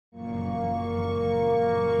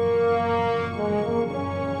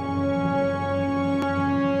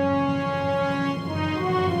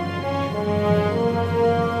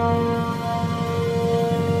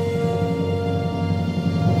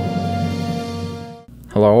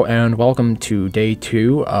Hello and welcome to day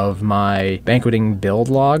 2 of my banqueting build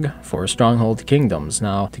log for Stronghold Kingdoms.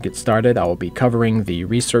 Now, to get started, I will be covering the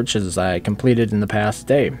researches I completed in the past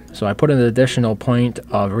day. So I put an additional point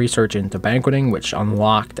of research into banqueting, which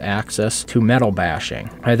unlocked access to metal bashing.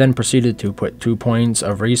 I then proceeded to put 2 points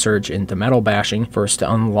of research into metal bashing, first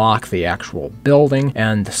to unlock the actual building,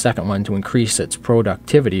 and the second one to increase its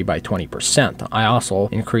productivity by 20%. I also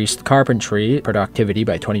increased carpentry productivity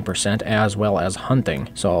by 20% as well as hunting.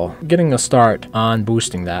 So getting a start on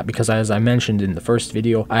boosting that, because as I mentioned in the first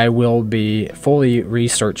video, I will be fully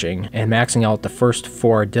researching and maxing out the first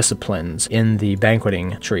 4 disciplines in the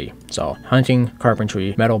banqueting tree. So hunting,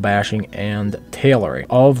 carpentry, metal bashing, and tailoring.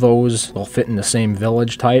 All of those will fit in the same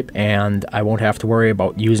village type, and I won't have to worry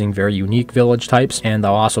about using very unique village types, and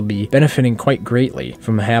I'll also be benefiting quite greatly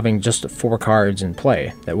from having just 4 cards in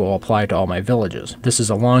play that will apply to all my villages. This is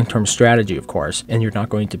a long-term strategy, of course, and you're not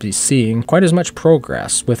going to be seeing quite as much progress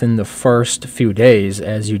within the first few days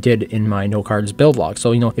as you did in my no cards build log.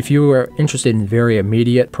 So, if you are interested in very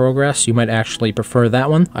immediate progress, you might actually prefer that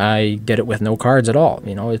one. I did it with no cards at all.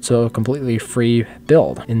 It's a completely free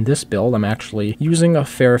build. In this build, I'm actually using a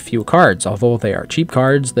fair few cards. Although they are cheap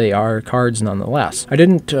cards, they are cards nonetheless. I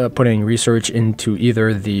didn't put any research into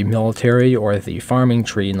either the military or the farming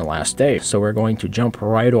tree in the last day, so we're going to jump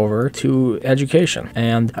right over to education.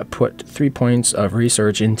 And I put 3 points of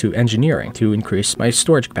research into engineering to increase my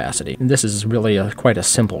storage capacity. And this is really quite a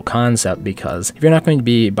simple concept, because if you're not going to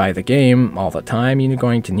be by the game all the time, you're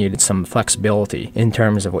going to need some flexibility in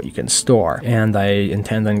terms of what you can store. And I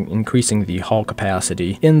intend on increasing the hull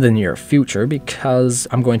capacity in the near future, because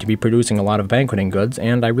I'm going to be producing a lot of banqueting goods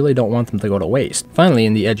and I really don't want them to go to waste. Finally,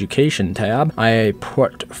 in the education tab, I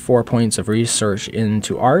put 4 points of research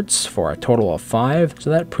into arts for a total of 5.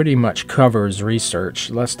 So that pretty much covers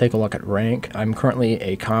research. Let's take a look at rank. I'm currently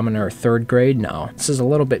a commoner 3rd grade now. This is a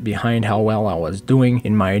little bit behind how well I was doing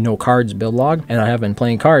in my no cards build log, and I have been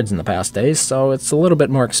playing cards in the past days, so it's a little bit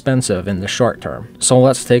more expensive in the short term. So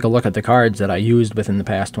let's take a look at the cards that I used within the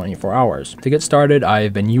past 24 hours. To get started,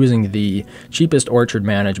 I've been using the cheapest orchard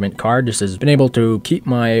management card. This has been able to keep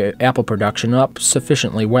my apple production up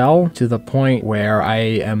sufficiently well, to the point where I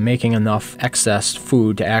am making enough excess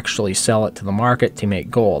food to actually sell it to the market to make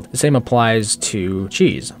gold. The same applies to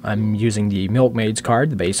cheese. I'm using the Maids card,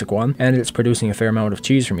 the basic one, and it's producing a fair amount of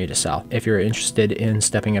cheese for me to sell. If you're interested in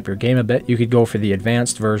stepping up your game a bit, you could go for the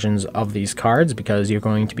advanced versions of these cards, because you're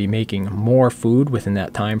going to be making more food within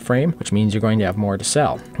that time frame, which means you're going to have more to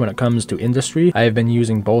sell. When it comes to industry, I have been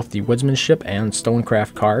using both the Woodsmanship and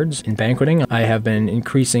Stonecraft cards. In banqueting, I have been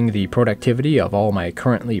increasing the productivity of all my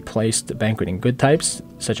currently placed banqueting good types,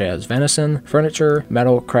 such as venison, furniture,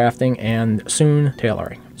 metal crafting, and soon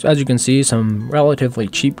tailoring. So as you can see, some relatively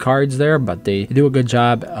cheap cards there, but they do a good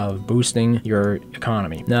job of boosting your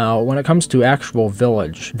economy. Now, when it comes to actual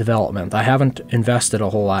village development, I haven't invested a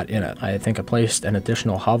whole lot in it. I think I placed an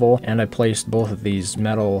additional hovel, and I placed both of these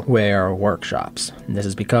metalware workshops. And this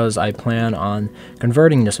is because I plan on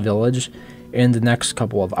converting this village in the next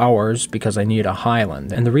couple of hours, because I need a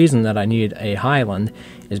highland. And the reason that I need a highland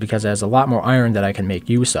is because it has a lot more iron that I can make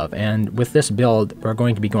use of. And with this build, we're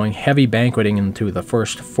going to be going heavy banqueting into the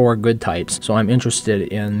first 4 good types. So I'm interested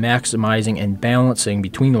in maximizing and balancing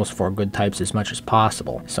between those 4 good types as much as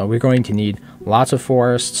possible. So we're going to need lots of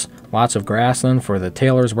forests, lots of grassland for the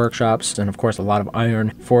tailor's workshops, and of course a lot of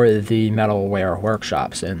iron for the metalware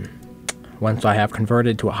workshops. And once I have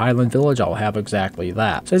converted to a highland village, I'll have exactly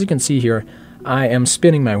that. So as you can see here, I am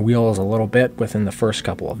spinning my wheels a little bit within the first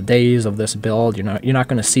couple of days of this build. You're not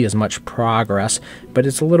going to see as much progress, but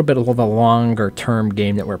it's a little bit of a longer term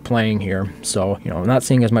game that we're playing here. So, not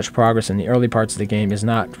seeing as much progress in the early parts of the game is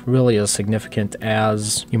not really as significant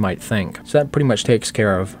as you might think. So that pretty much takes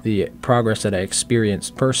care of the progress that I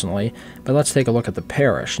experienced personally. But let's take a look at the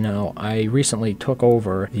parish. Now, I recently took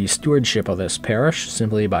over the stewardship of this parish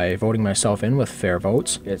simply by voting myself in with fair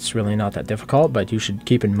votes. It's really not that difficult, but you should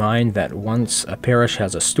keep in mind that once a parish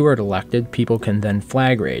has a steward elected, people can then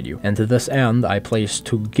flag raid you. And to this end, I placed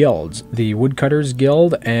 2 guilds, the Woodcutters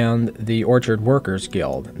Guild and the Orchard Workers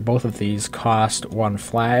Guild. Both of these cost 1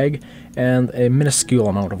 flag and a minuscule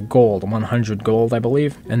amount of gold, 100 gold I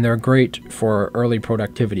believe, and they're great for early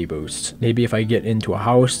productivity boosts. Maybe if I get into a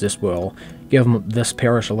house, this will give this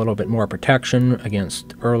parish a little bit more protection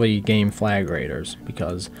against early game flag raiders,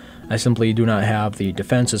 because I simply do not have the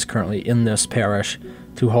defenses currently in this parish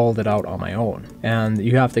to hold it out on my own. And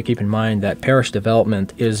you have to keep in mind that parish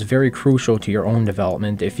development is very crucial to your own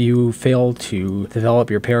development. If you fail to develop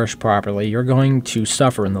your parish properly, you're going to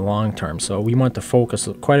suffer in the long term. So we want to focus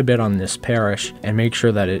quite a bit on this parish and make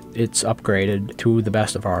sure that it's upgraded to the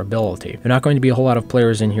best of our ability. There are not going to be a whole lot of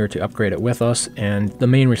players in here to upgrade it with us, and the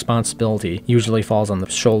main responsibility usually falls on the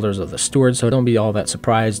shoulders of the steward, so don't be all that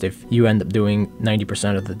surprised if you end up doing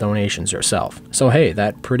 90% of the donations yourself. So hey,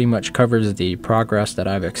 that pretty much covers the progress that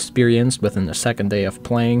I've experienced within the second day of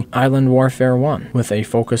playing Island Warfare 1 with a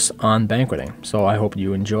focus on banqueting. So I hope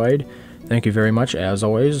you enjoyed. Thank you very much, as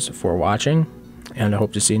always, for watching, and I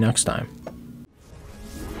hope to see you next time.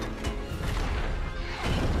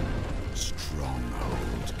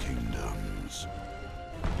 Stronghold Kingdoms.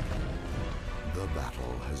 The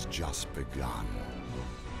battle has just begun.